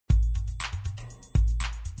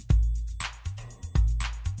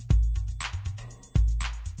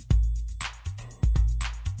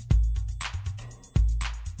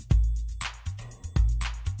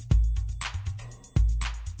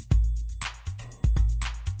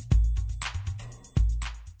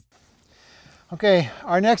Okay,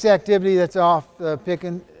 our next activity that's off the pick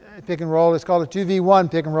and roll is called a 2v1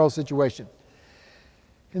 pick and roll situation.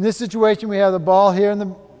 In this situation, we have the ball here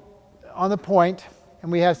on the point, and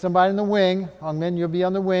we have somebody in the wing. Hongmin, you'll be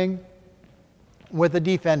on the wing with a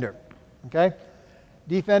defender. Okay,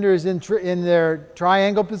 defender is in their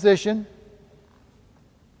triangle position.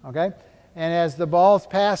 Okay, and as the ball's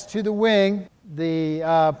passed to the wing,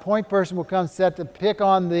 the point person will come set to pick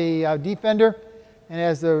on the defender. And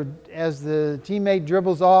as the teammate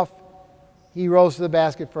dribbles off, he rolls to the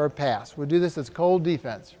basket for a pass. We'll do this as cold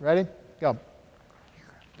defense. Ready? Go.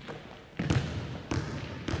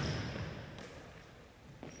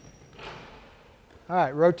 All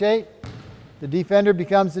right, rotate. The defender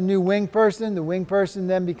becomes the new wing person. The wing person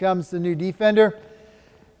then becomes the new defender.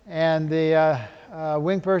 And the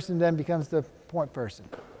wing person then becomes the point person.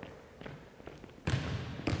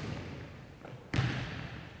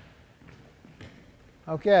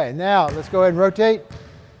 Okay, now let's go ahead and rotate.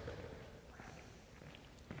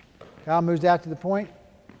 Kyle moves out to the point.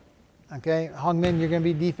 Okay, Hongmin, you're going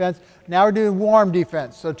to be defense. Now we're doing warm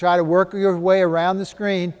defense. So try to work your way around the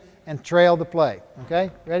screen and trail the play.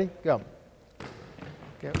 Okay, ready? Go.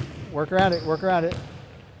 Okay, work around it, work around it.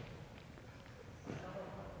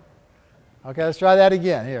 Okay, let's try that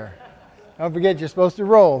again here. Don't forget, you're supposed to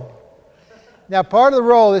roll. Now, part of the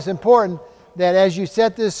roll is important that as you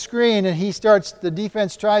set this screen and the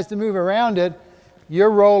defense tries to move around it, you're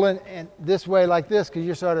rolling this way like this because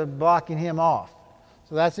you're sort of blocking him off.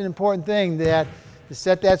 So that's an important thing, that to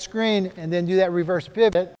set that screen and then do that reverse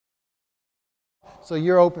pivot so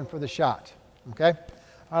you're open for the shot. Okay?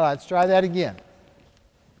 All right, let's try that again.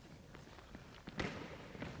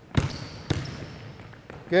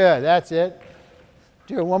 Good, that's it.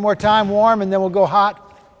 Do it one more time warm and then we'll go hot.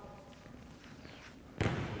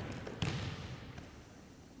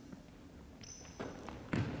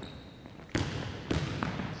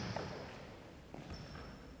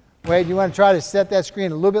 Wade, you want to try to set that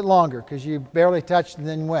screen a little bit longer because you barely touched and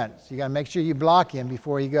then went. So you got to make sure you block him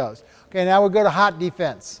before he goes. Okay, now we'll go to hot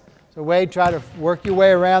defense. So Wade, try to work your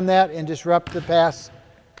way around that and disrupt the pass.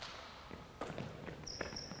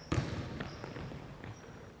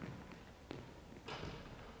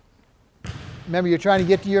 Remember, you're trying to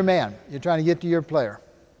get to your man. You're trying to get to your player.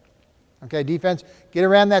 Okay, defense, get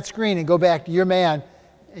around that screen and go back to your man,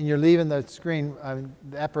 and you're leaving the screen,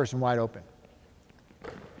 that person wide open.